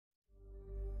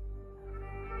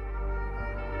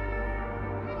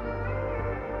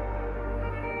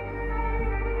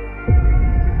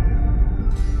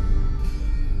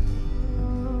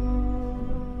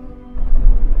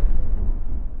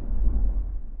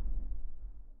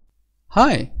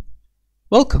Hi,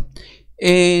 welcome.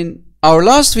 In our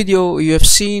last video, you have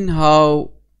seen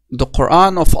how the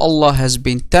Quran of Allah has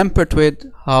been tampered with,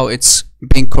 how it's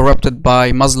been corrupted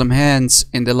by Muslim hands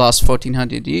in the last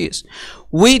 1400 years.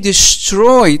 We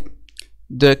destroyed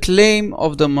the claim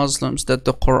of the Muslims that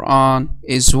the Quran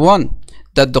is one,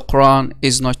 that the Quran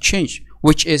is not changed,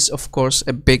 which is of course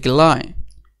a big lie.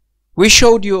 We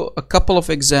showed you a couple of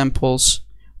examples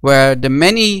where the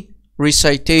many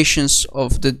recitations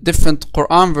of the different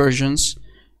Quran versions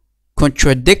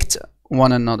contradict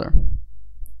one another.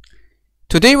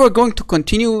 Today we're going to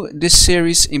continue this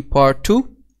series in part 2.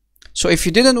 So if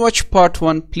you didn't watch part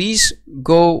 1, please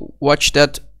go watch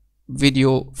that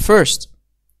video first.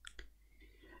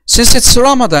 Since it's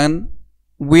Ramadan,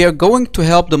 we are going to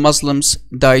help the Muslims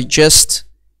digest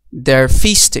their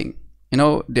feasting. You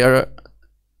know, they're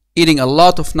eating a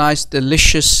lot of nice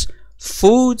delicious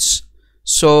foods.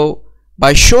 So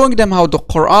by showing them how the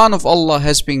Quran of Allah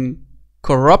has been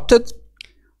corrupted,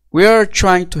 we are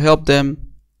trying to help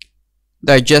them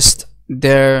digest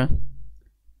their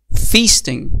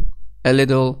feasting a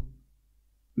little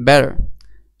better.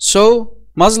 So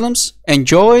Muslims,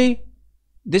 enjoy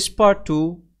this part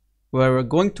 2, where we're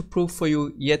going to prove for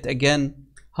you yet again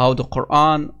how the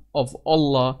Quran of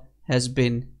Allah has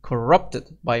been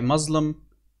corrupted by Muslim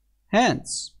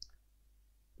hands.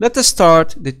 Let us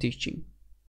start the teaching.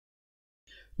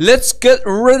 Let's get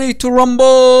ready to rumble.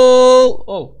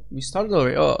 Oh, we started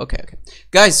already. Oh, okay.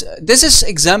 Guys, this is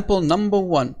example number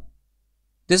 1.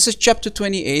 This is chapter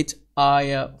 28,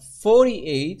 ayah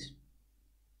 48.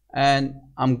 And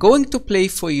I'm going to play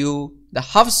for you the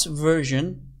Hafs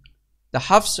version, the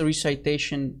Hafs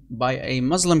recitation by a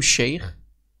Muslim sheikh.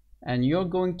 And you're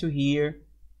going to hear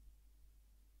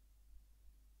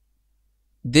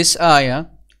this ayah,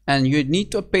 and you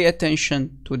need to pay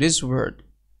attention to this word.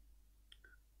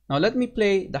 Now let me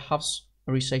play the Hafs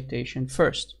recitation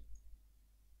first.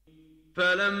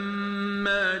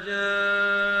 فلما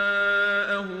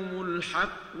جاءهم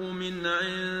الحق من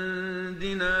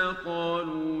عندنا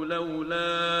قالوا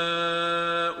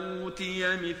لولا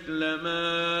أوتي مثل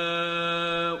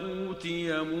ما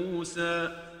أوتي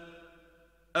موسى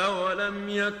أولم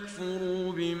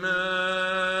يكفروا بما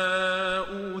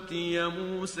أوتي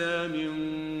موسى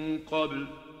من قبل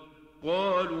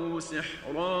قالوا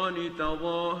سحران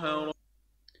تظاهرا.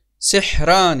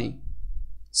 Sihrani.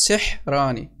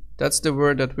 That's the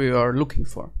word that we are looking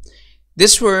for.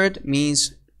 This word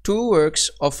means 2 works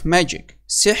of magic.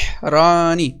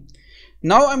 Sihrani.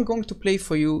 Now I'm going to play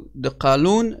for you the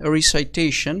Qaloon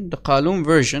recitation, the Qaloon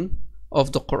version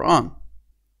of the Quran.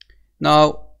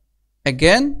 Now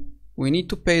again, we need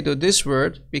to pay to this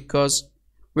word because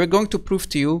we're going to prove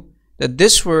to you that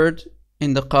this word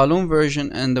in the Qaloon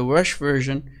version and the Warsh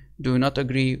version do not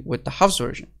agree with the Hafs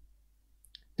version.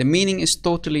 The meaning is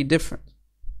totally different.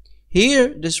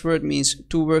 Here, this word means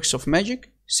 2 works of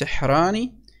magic,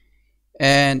 sihrani,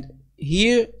 and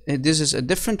here this is a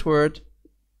different word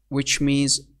which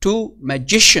means 2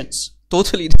 magicians,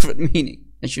 totally different meaning,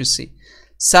 as you see.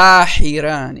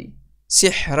 Sahirani,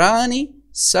 sihrani,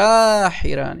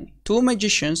 sahirani, 2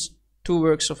 magicians, 2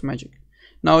 works of magic.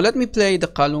 Now let me play the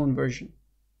Qaloon version.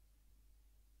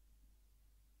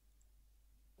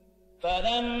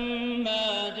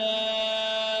 فلما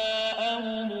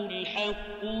جاءهم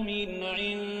الحق من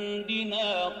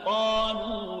عندنا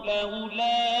قالوا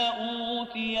لولا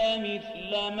أوتي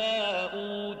مثل ما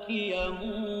أوتي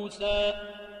موسى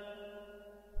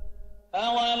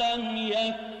أولم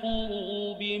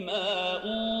يكفروا بما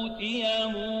أوتي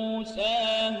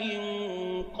موسى من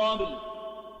قبل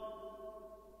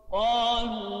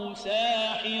قالوا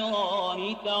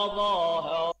ساحران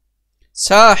تظاهرا.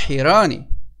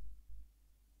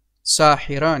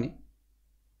 Sahirani,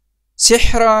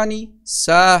 Sihrani,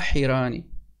 Sahirani.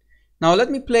 Now let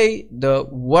me play the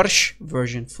Warsh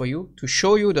version for you to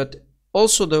show you that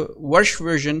also the Warsh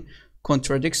version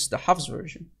contradicts the Hafs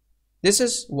version. This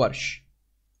is Warsh.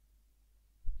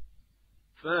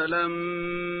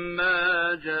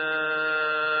 فلما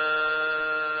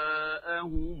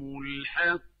جاءهم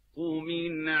الحق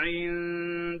من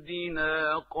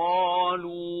عندنا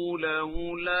قالوا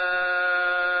لولا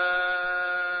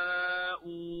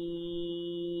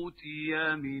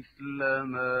مثل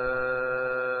ما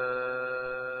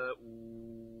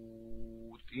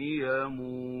أوتي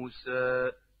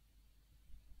موسى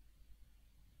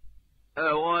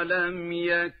أولم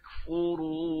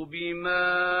يكفروا بما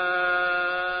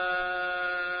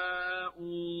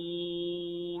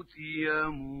أوتي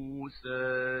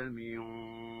موسى من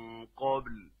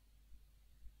قبل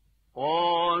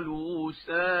قالوا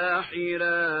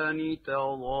ساحران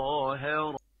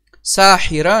تظاهرا.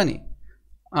 Sahirani.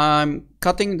 I'm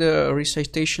cutting the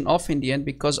recitation off in the end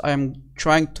because I'm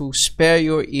trying to spare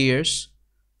your ears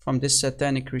from this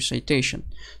satanic recitation.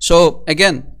 So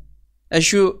again,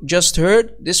 as you just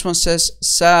heard, this one says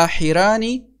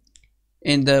Sahirani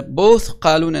in the both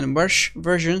Qaloon and Warsh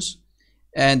versions,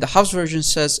 and the Hafs version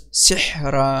says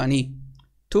Sihrani.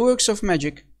 Two works of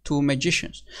magic, two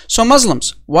magicians. So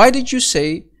Muslims, why did you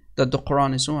say that the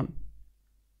Quran is one?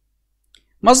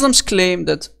 Muslims claim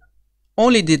that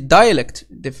only the dialect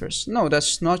differs. No,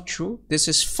 that's not true. This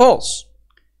is false.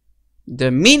 The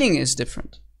meaning is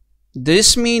different.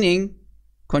 This meaning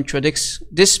contradicts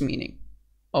this meaning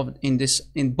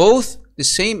in both the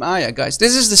same ayah, guys.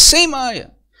 This is the same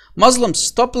ayah. Muslims,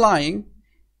 stop lying,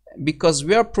 because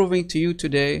we are proving to you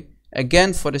today,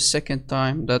 again for the second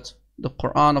time, that the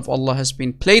Quran of Allah has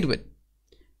been played with.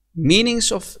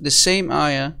 Meanings of the same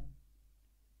ayah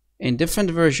in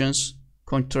different versions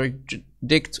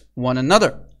contradict one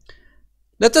another.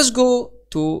 Let us go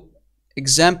to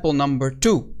example number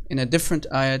 2 in a different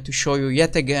ayah to show you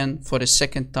yet again for the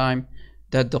second time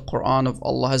that the Quran of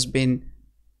Allah has been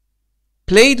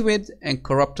played with and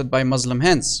corrupted by Muslim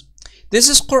hands. This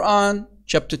is Quran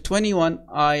chapter 21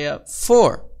 ayah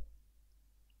 4.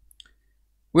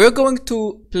 We're going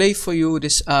to play for you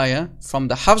this ayah from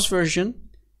the Hafs version,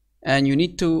 and you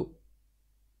need to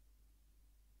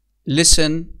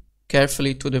listen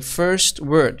carefully to the first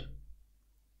word.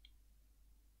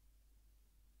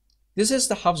 This is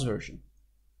the Hafs version.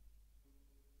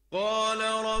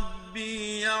 Qala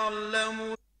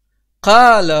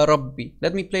Rabbi.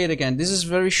 Let me play it again. This is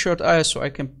very short ayah, so I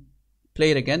can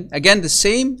play it again. Again, the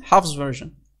same Hafs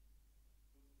version.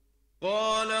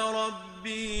 Qala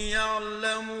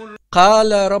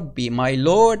Rabbi, my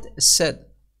Lord said.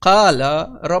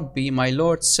 Qala Rabbi, my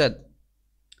Lord said.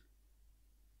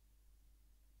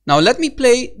 Now let me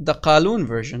play the Qaloon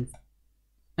version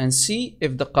and see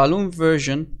if the Qaloon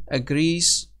version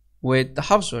agrees with the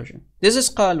Hafs version. This is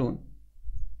Qaloon.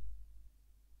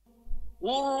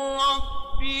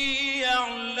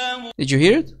 Did you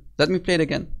hear it? Let me play it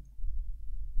again.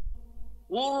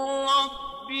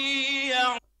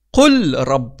 Qul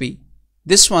Rabbi.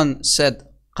 This one said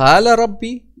Qala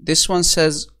Rabbi. This one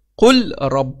says Qul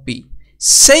Rabbi.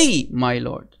 Say my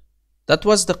Lord. That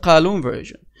was the Qaloon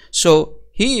version. So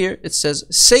here it says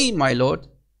say my Lord,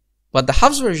 but the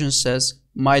Hafs version says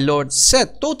my Lord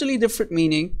said. Totally different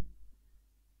meaning.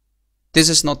 This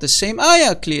is not the same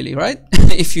ayah clearly, right?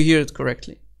 If you hear it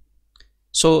correctly.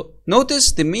 So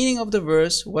notice the meaning of the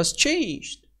verse was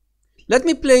changed. Let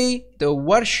me play the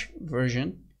Warsh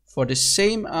version for the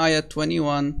same ayah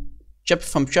 21,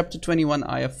 from chapter 21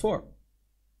 ayah 4.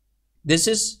 This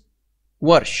is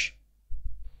Warsh.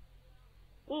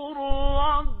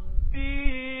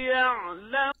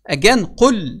 Again,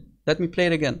 Qul. Let me play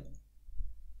it again.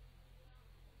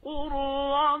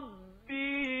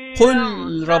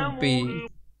 Qul Rabbi.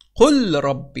 Qul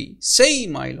Rabbi. Say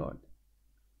my Lord.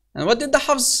 And what did the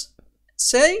Hafs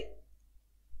say?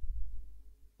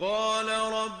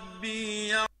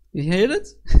 You hear it?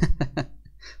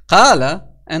 Qala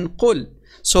and Qul.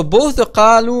 So both the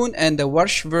Qaloon and the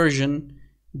Warsh version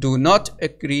do not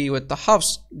agree with the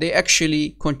Hafs. They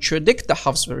actually contradict the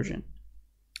Hafs version.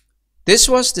 This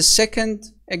was the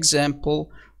second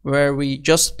example where we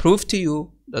just proved to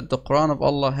you that the Quran of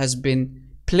Allah has been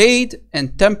played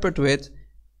and tampered with,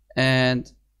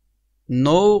 and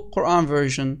no Quran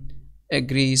version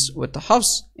agrees with the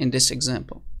Hafs in this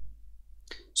example.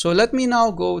 So let me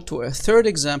now go to a third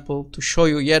example to show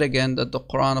you yet again that the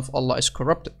Quran of Allah is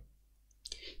corrupted.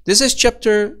 This is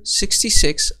chapter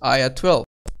 66 ayah 12.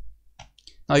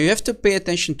 Now you have to pay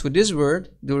attention to this word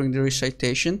during the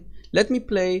recitation. Let me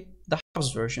play the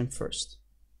Hafs version first.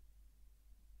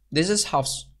 This is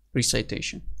Hafs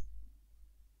recitation.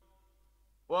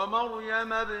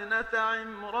 ومريم ابنة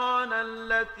عمران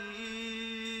التي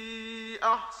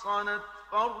أحصنت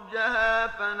فرجها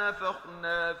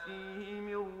فنفخنا فيه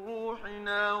من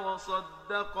روحنا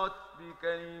وصدقت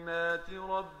بكلمات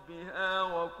ربها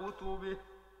وكتبه.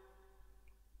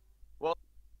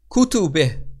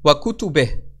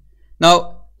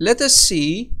 Now let us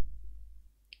see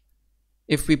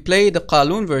if we play the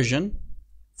Qaloon version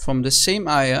from the same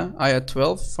ayah, ayah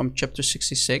 12 from chapter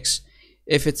 66,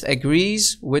 if it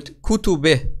agrees with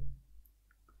kutubih.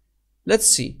 Let's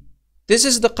see. This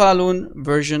is the Qaloon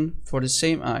version for the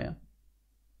same ayah.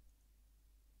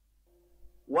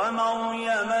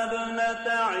 ومريم ابنة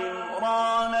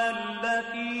عمران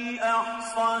التي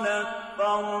أحصنت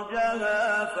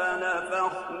فرجها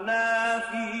فنفخنا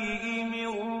فيه من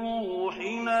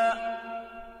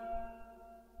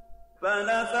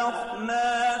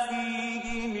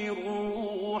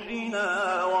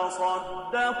روحنا وصدقت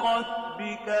وصدقت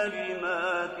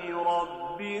بكلمات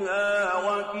ربها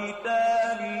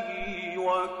وكتابه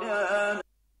وكان.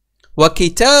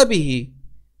 وكتابه.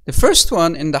 The first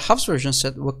one in the Hafs version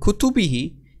said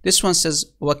وكتبه. This one says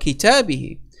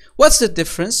وكتابه. What's the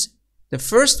difference? The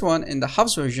first one in the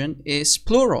Hafs version is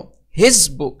plural, his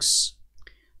books.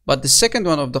 But the second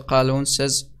one of the Qaloon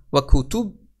says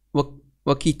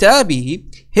وكتابه,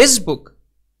 his book.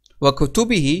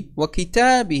 وكتبه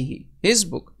وكتابه, his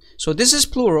book. So this is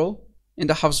plural in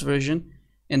the Hafs version.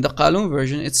 In the Qaloon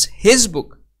version, it's his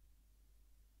book.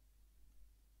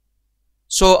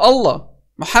 So Allah,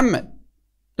 Muhammad,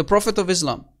 the Prophet of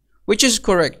Islam, which is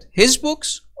correct? His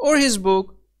books or his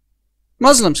book?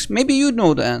 Muslims, maybe you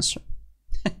know the answer.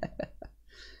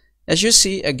 As you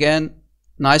see, again,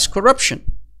 nice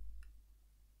corruption.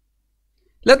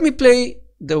 Let me play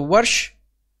the Warsh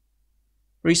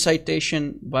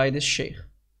recitation by this Shaykh.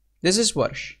 This is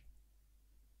Warsh.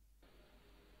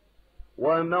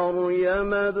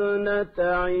 ومريم ابنة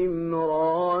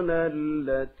عمران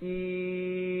التي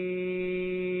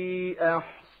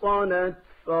أحصنت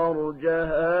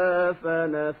فرجها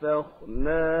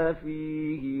فنفخنا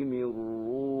فيه من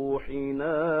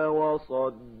روحنا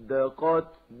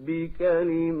وصدقت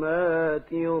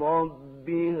بكلمات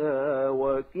ربها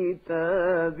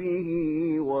وكتابه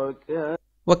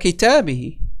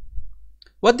وكتابه.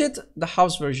 What did the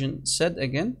Hafs version said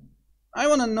again? I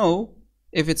want to know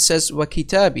if it says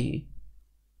وكتابه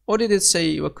or did it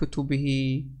say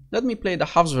وكتبه. Let me play the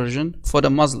Hafs version for the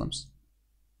Muslims.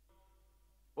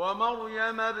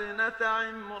 ومريم ابنة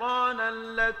عمران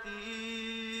التي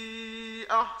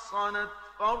أحصنت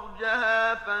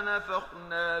فرجها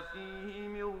فنفخنا فيه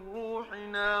من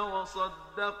روحنا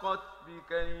وصدقت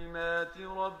بكلمات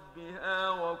ربها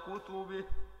وكتبه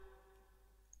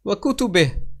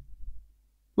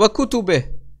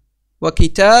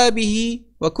وكتابه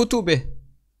وكتبه.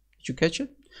 Did you catch it?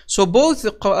 So both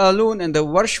the Qaloon and the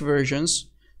Warsh versions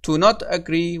do not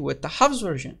agree with the Hafs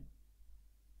version.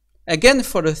 Again,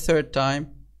 for the third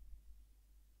time,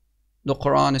 the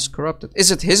Quran is corrupted. Is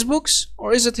it his books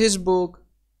or is it his book?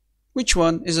 Which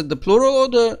one? Is it the plural or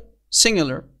the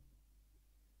singular?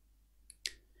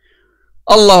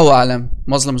 Allahu Alam,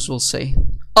 Muslims will say.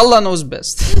 Allah knows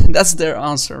best. That's their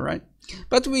answer, right?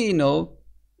 But we know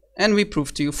and we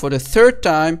prove to you for the third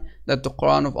time that the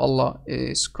Quran of Allah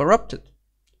is corrupted.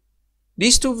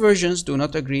 These two versions do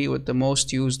not agree with the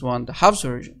most used one, the Hafs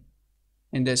version,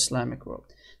 in the Islamic world.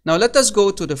 Now let us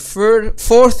go to the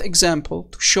fourth example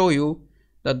to show you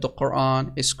that the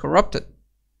Quran is corrupted.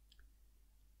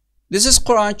 This is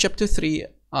Quran chapter 3,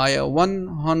 ayah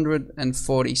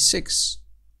 146.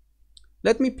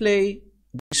 Let me play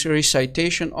this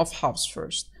recitation of Hafs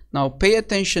first. Now pay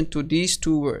attention to these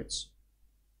two words.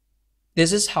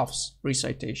 This is Hafs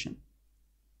recitation.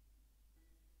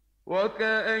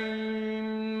 وكأين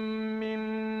من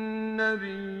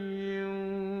نبي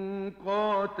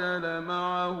قاتل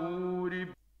معه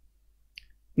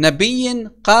نبي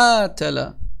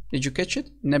قاتل. Did you catch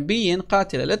it? نبي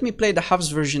قاتل. Let me play the Hafs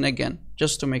version again,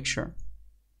 just to make sure.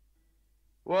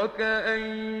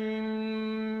 وكأين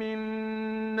من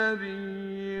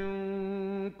نبي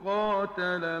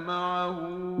قاتل معه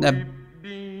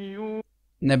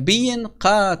نبي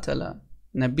قاتل.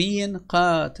 نبي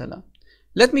قاتل.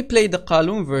 Let me play the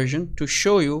Qaloon version to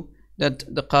show you that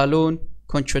the Qaloon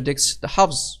contradicts the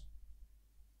Hafs.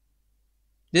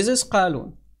 This is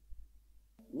Qaloon.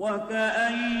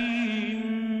 وكأين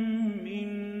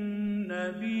من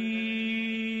نبي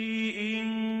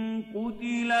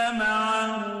قتل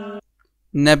معه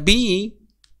نبي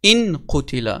إن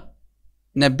قتل.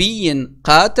 نبي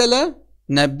قاتل.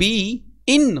 نبي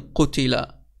إن قتل.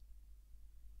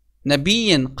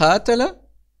 نبي قاتل.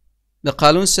 The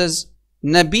Qaloon says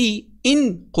نبي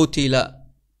إن قتل.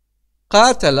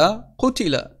 قاتل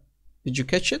قتل. Did you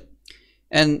catch it?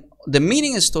 And the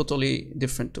meaning is totally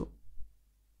different too.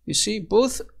 You see,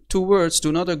 both two words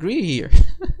do not agree here.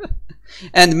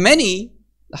 And many,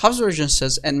 the Hafs version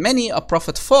says, and many a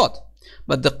prophet fought.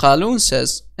 But the Qaloon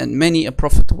says, and many a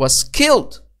prophet was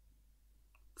killed.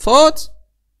 Fought,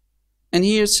 and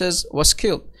here it says was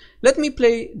killed. Let me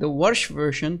play the Warsh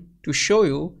version to show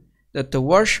you that the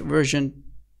Warsh version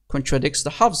contradicts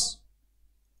the Hafs.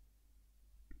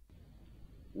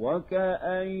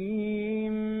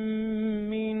 وكأين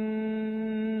من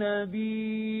نبي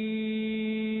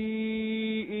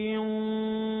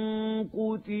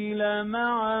قتل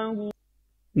معه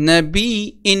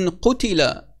نبي إن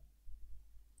قتل.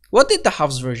 What did the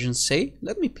Hafs version say?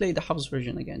 Let me play the Hafs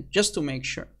version again, just to make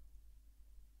sure.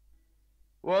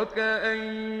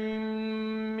 وكأين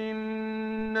من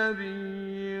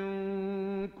نبي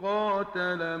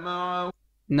قاتل معه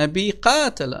Nabi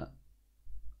qatala.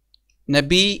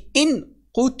 Nabi in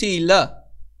qutila.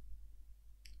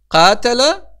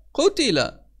 Qatala,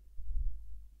 qutila.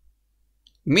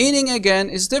 Meaning again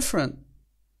is different.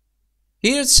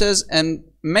 Here it says, and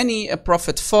many a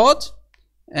prophet fought,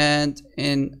 and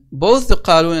in both the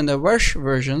Qaloon and the Warsh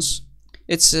versions,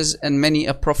 it says, and many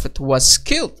a prophet was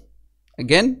killed.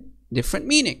 Again, different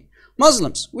meaning.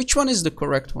 Muslims, which one is the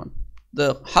correct one?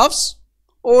 The Hafs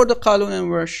or the Qaloon and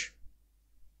Warsh?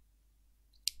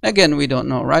 Again, we don't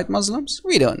know, right, Muslims?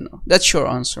 We don't know. That's your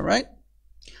answer, right?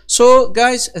 So,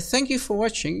 guys, thank you for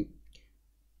watching,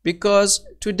 because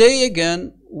today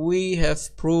again we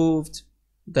have proved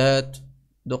that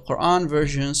the Quran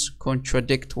versions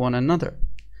contradict one another.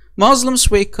 Muslims,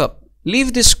 wake up,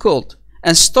 leave this cult,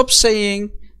 and stop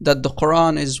saying that the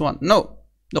Quran is one. No,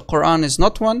 the Quran is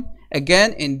not one.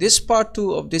 Again, in this part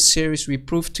 2 of this series, we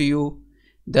prove to you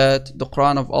that the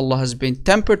Quran of Allah has been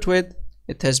tampered with,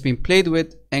 it has been played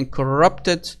with and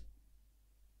corrupted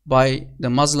by the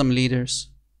Muslim leaders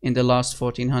in the last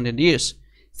 1400 years.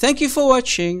 Thank you for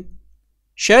watching.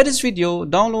 Share this video,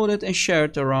 download it and share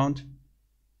it around,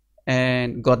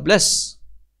 and God bless.